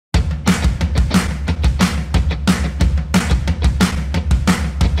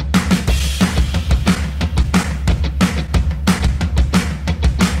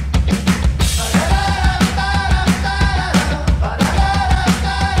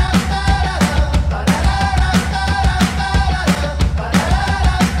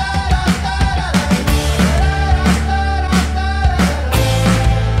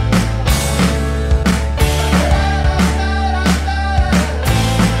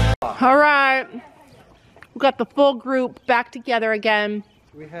All right. We got the full group back together again.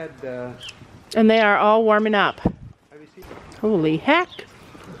 We had, and they are all warming up. Holy heck.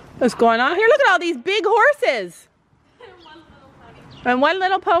 What's going on here? Look at all these big horses. And one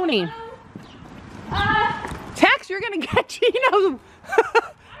little pony. Tex, you're going to get Gino.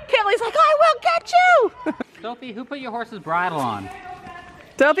 Kelly's like, I will get you. Sophie, who put your horse's bridle on?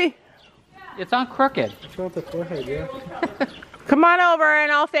 Sophie? It's on crooked. it's on the forehead, yeah. Come on over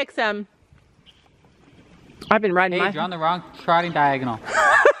and I'll fix him. I've been riding Hey, you're on the wrong trotting diagonal.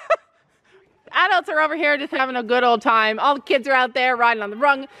 Adults are over here just having a good old time. All the kids are out there riding on the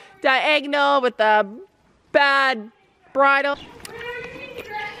wrong diagonal with the bad bridle.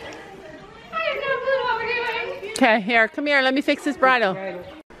 Okay, here, come here. Let me fix this bridle.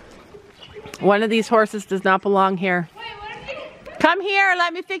 One of these horses does not belong here. Come here,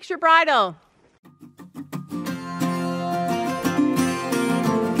 let me fix your bridle.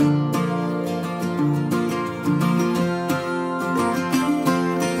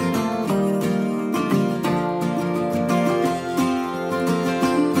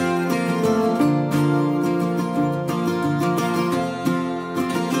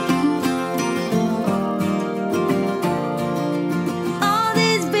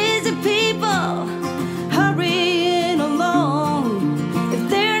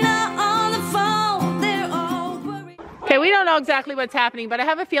 We don't know exactly what's happening, but I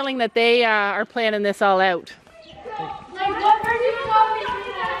have a feeling that they are planning this all out.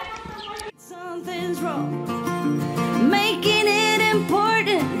 Something's wrong, making it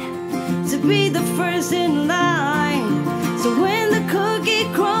important to be the first in line. So when the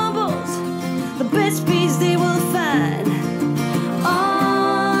cookie crumbles, the best piece they will find.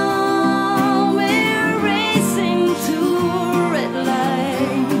 Oh, we're racing to a red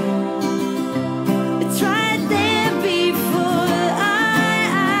light. It's right there before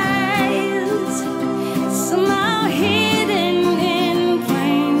eyes, somehow hidden in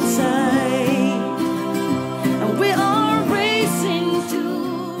plain sight. And we are racing to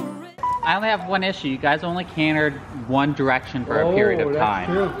red. I only have one issue. You guys only cantered one direction for a period of time.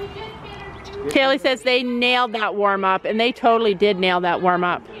 True. Kaylee says they nailed that warm-up, and they totally did nail that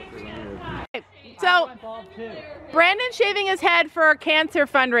warm-up. So, Brandon's shaving his head for a cancer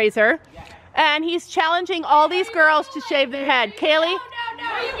fundraiser, and he's challenging all these girls to shave their head. Kaylee,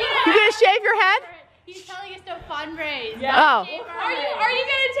 No. you gonna shave your head? He's telling us to fundraise. Yeah. Oh. Are you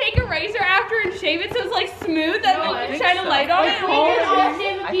gonna take a razor after and shave it so it's like smooth and like shine a light on it? We can all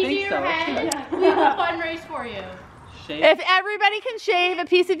shave a piece of your head. We will fundraise for you. Shave. If everybody can shave a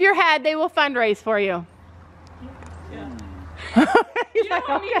piece of your head, they will fundraise for you. He's like,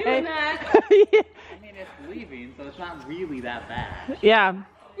 okay. I mean, it's leaving, so it's not really that bad. Yeah.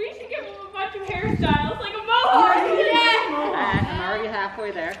 We should give him a bunch of hairstyles, like a mohawk. Yeah. I'm already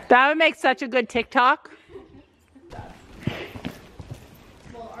halfway there. That would make such a good TikTok.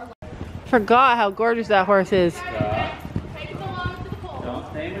 Forgot how gorgeous that horse is. Take us along to the pole. Don't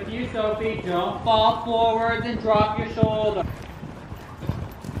stay with you, Sophie. Don't fall forwards and drop your shoulder.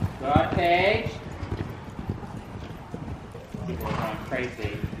 Good, Paige. We're going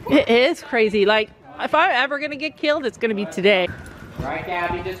crazy. It is crazy. Like, if I'm ever gonna get killed, it's gonna be today. Right,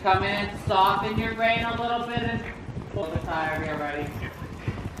 Gabby, just come in and soften your rein a little bit and pull the tire here, ready?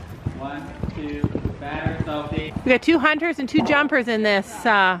 1, 2, better, Sophie. We got 2 hunters and 2 jumpers in this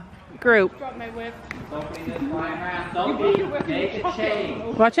group. Drop my whip. Sophie, just flying around. Sophie, make a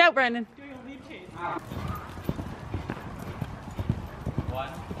change. Watch out, Brendan. 1,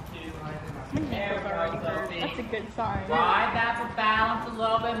 2, there we go, Sophie. That's a good sign. Ride that for balance a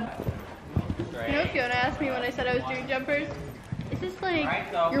little bit. You know, Fiona asked me when I said I was doing jumpers, is this like Right,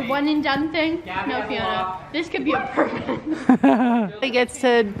 Sophie. your one and done thing? Gabby, No, have a Fiona. walk. This could be a permanent. He gets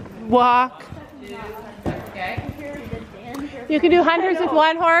to walk. Okay. You can do hunters with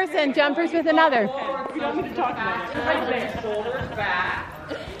one horse and jumpers with another. We don't need to talk about it. Shoulders back.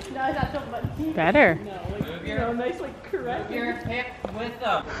 No, I thought something. Better. Move your, move your hips with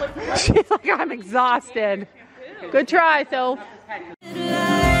them. She's like, I'm exhausted. Good try, Soph.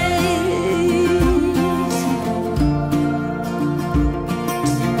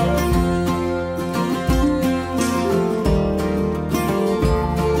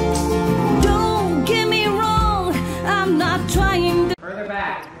 Don't get me wrong, I'm not trying to. Further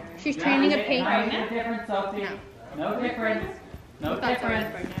back. She's training a paint. No difference, Sophie. No difference. No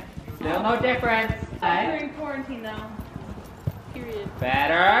difference. Still no difference. Okay. During quarantine though. Period.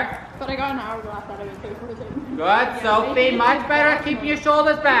 Better. But I got an hourglass out of it too for the thing. Good, Sophie. Much better. Keep your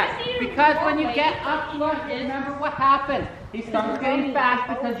shoulders back. Because when you get up close, remember what happened. He starts getting fast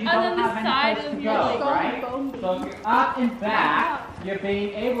because you don't have any place to go, right? So if you're up and back, You're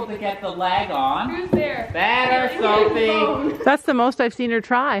being able to get the leg on. Who's there? Better, Sophie. That's the most I've seen her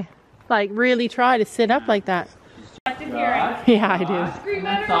try. Like, really try to sit up like that. Good. Yeah, I do. And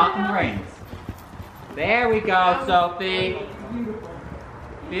then soften the reins. There we go, Sophie.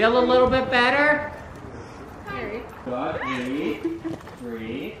 Feel a little bit better? Good.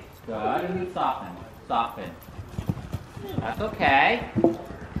 Breathe. Good. And then soften. Soften. That's okay.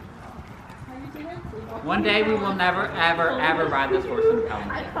 One day we will never, ever ride this horse in a pelham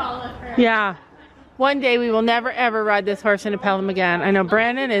again. Yeah. One day we will never, ever ride this horse in a pelham again. I know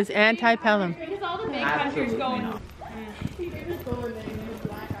Brandon is anti-pelham. Because all the big Absolutely countries going. not.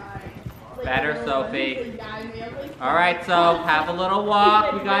 Better, Sophie. All right, so have a little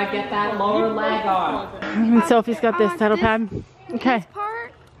walk. We gotta get that lower leg on. And Sophie's got this saddle pad. Okay. This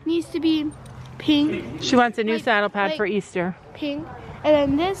part needs to be pink, She wants a new saddle pad for Easter. pink, and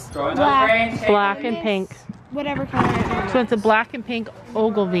then this Throwing those black, reins, take Black it. and pink. whatever color it is. She wants a black and pink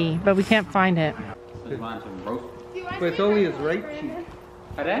Ogilvy, but we can't find it. Just want some roast. But it's only his right cheek.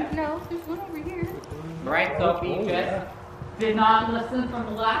 Pardon? No, there's one over here. Right, Sophie, just did not listen from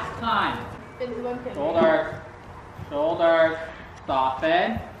the last time. Shoulders. Shoulders.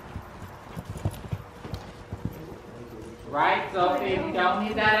 Soften. Right, Sophie, we don't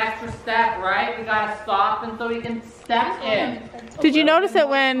need that extra step, right? We gotta soften so we can step in. Did you notice that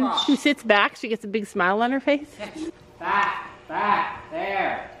when she sits back, she gets a big smile on her face? Back,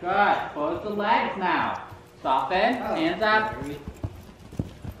 there. Good. Close the legs now. Soften, hands up.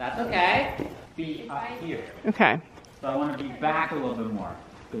 That's okay. Feet up here. Okay. So I want to be back a little bit more.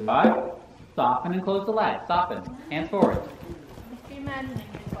 Good. Soften and close the legs. Soften. Hands forward.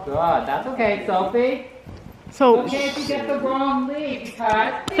 Good. That's okay, Sophie. So, Okay if you get the wrong lead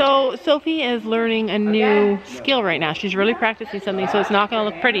because Sophie is learning a new skill right now. She's really practicing something, so it's not going to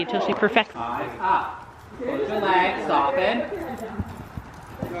look pretty until she perfects it. eyes up. Close your legs. Soften.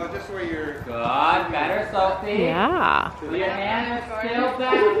 No, just where you're. Good. Better, Sophie. Yeah. So your hands are still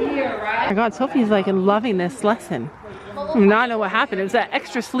back here, Oh right? my God, Sophie's like loving this lesson. I do not know what happened. It was that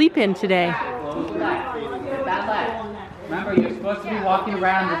extra sleep in today. Close the leg. Get that leg. Remember, you're supposed to be walking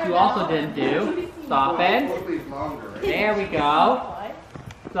around, which you also didn't do. Soften. There we go.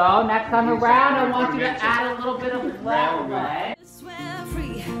 So next time around, I want you to add a little bit of left leg. Swear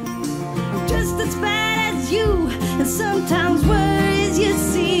free. I'm just as bad as you, and sometimes worries you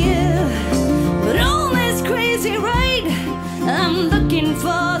see. But all this crazy, right? I'm looking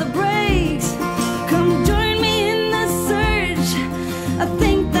for the breaks. Come join me in the search. I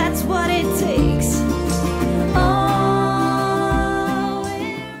think that's what it takes.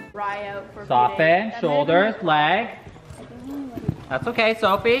 Soften, shoulders, leg. That's okay,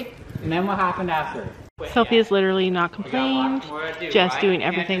 Sophie. And then what happened after? Sophie is literally not complained, just doing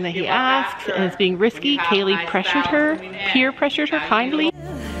everything that he asks, and it's being risky. Kaylee pressured her, peer pressured her kindly.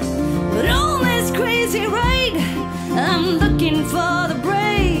 But all this crazy, right? I'm looking for the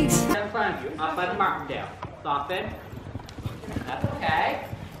breaks. In front of you, up by the martingale. Soften. That's okay.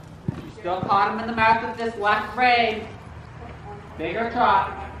 You still caught him in the mouth with this left rein. Bigger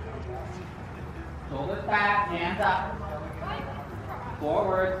trot. Shoulders back, hands up.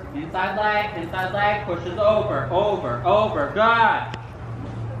 Forward, inside leg, pushes over,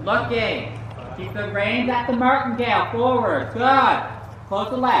 good. Looking. Keep the reins at the martingale, forward, good. Close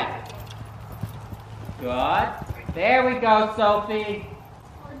the leg. Good. There we go, Sophie.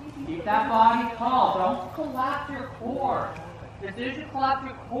 Keep that body tall, don't collapse your core. As soon as you collapse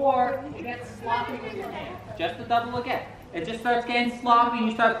your core, it gets sloppy with your hand. Just a double again. It just starts getting sloppy and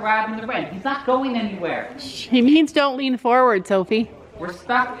you start grabbing the rein. He's not going anywhere. He means don't lean forward, Sophie. We're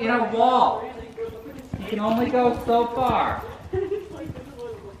stuck in a wall. You can only go so far.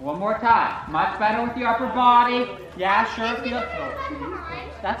 One more time. Much better with your upper body. Yeah, sure.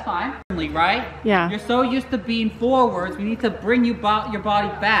 That's fine. Right? Yeah. You're so used to being forwards, we need to bring your body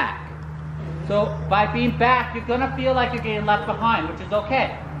back. So by being back, you're going to feel like you're getting left behind, which is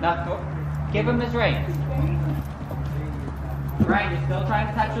okay. Now, give him his reins. Right, you're still trying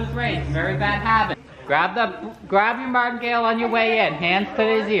to touch his reins. Very bad habit. Grab your martingale on your way in. Hands to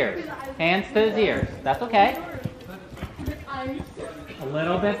his ears. Hands to his ears. That's okay. A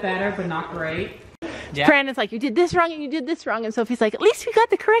little bit better, but not great. Yeah. Brandon's like, you did this wrong and you did this wrong. And Sophie's like, at least we got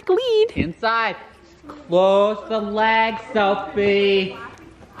the correct lead. Inside. Close the leg, Sophie.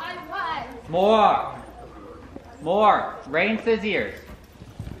 More. More. Reins to his ears.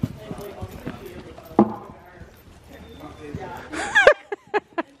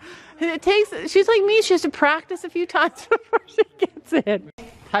 It takes, she's like me, she has to practice a few times before she gets it.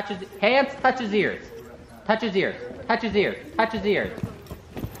 Hands touch his ears. Touch his ears. Touch his ears. Touch his ears.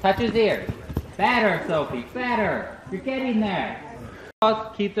 Touch his ears. Better, Sophie. Better. You're getting there.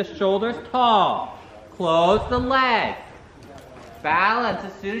 Keep the shoulders tall. Close the legs. Balance.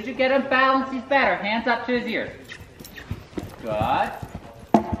 As soon as you get him balanced, he's better. Hands up to his ears. Good.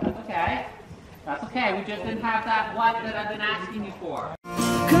 That's okay. That's okay. We just didn't have that what that I've been asking you for.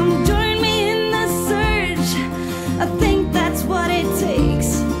 Come join me in the search. I think that's what it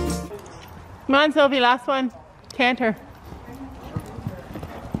takes. Come on, Sophie, last one. Canter.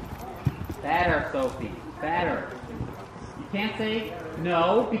 Better, Sophie. Better. You can't say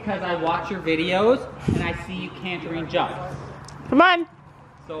no because I watch your videos and I see you cantering jumps. Come on.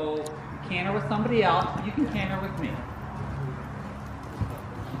 So canter with somebody else. You can canter with me.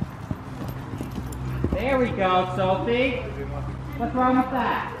 There we go, Sophie. What's wrong with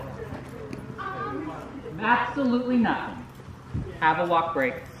that? Absolutely nothing. Have a walk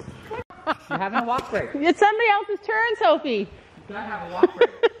break. You're having a walk break. It's somebody else's turn, Sophie. You gotta have a walk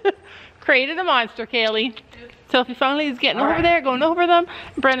break. Created a monster, Kaylee. Sophie finally is getting over there, going over them.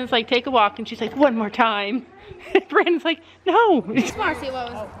 Brandon's like, take a walk. And she's like, one more time. Brandon's like, no. Just want to see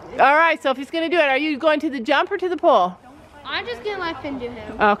what was. All right, Sophie's going to do it. Are you going to the jump or to the pole? I'm just going to let Finn do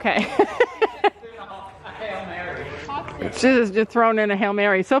him. Okay. She's just thrown in a Hail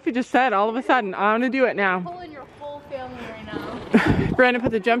Mary. Sophie just said all of a sudden, I want to do it now. Pulling your whole family right now. Brandon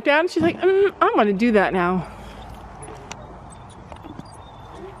put the jump down. She's like, I'm going to do that now.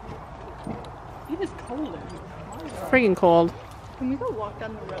 It is cold. Freaking cold. Can we go walk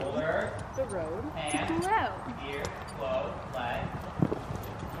down the road? The road? Hands, ears, close, legs.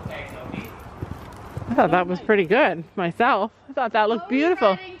 Okay, Sophie. I thought that was pretty good myself. I thought that looked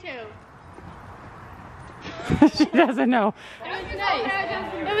beautiful. She doesn't know. It was nice.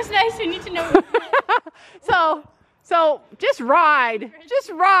 It was nice. We need to know. So just ride. Just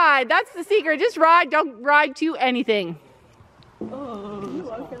ride. That's the secret. Just ride. Don't ride to anything.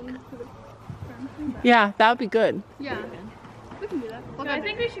 Yeah, that would be good. Yeah. We can do that. Look, I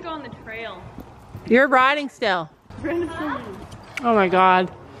think we should go on the trail. You're riding still. Oh my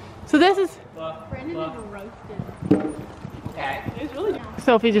God. So this is... Brandon is roasted. Okay. It was really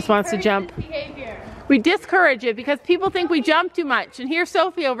Sophie just wants to jump. behavior. We discourage it because people think we jump too much. And here's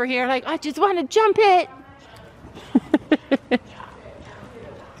Sophie over here like, I just want to jump it.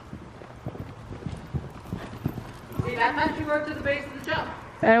 See, that's how she worked to the base of the jump.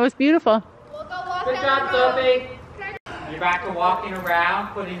 And it was beautiful. We'll go walk Good down job, the road. Sophie. You're back to walking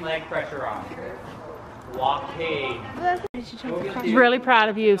around, putting leg pressure on. Walking. Really proud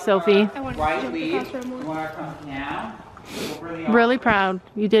of you, Sophie. Right lead. You want to come down. Over the Really proud.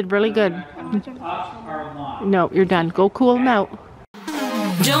 You did really good. Up or along. No, you're done. Go cool them out.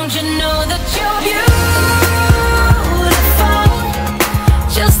 Don't you know that you're beautiful?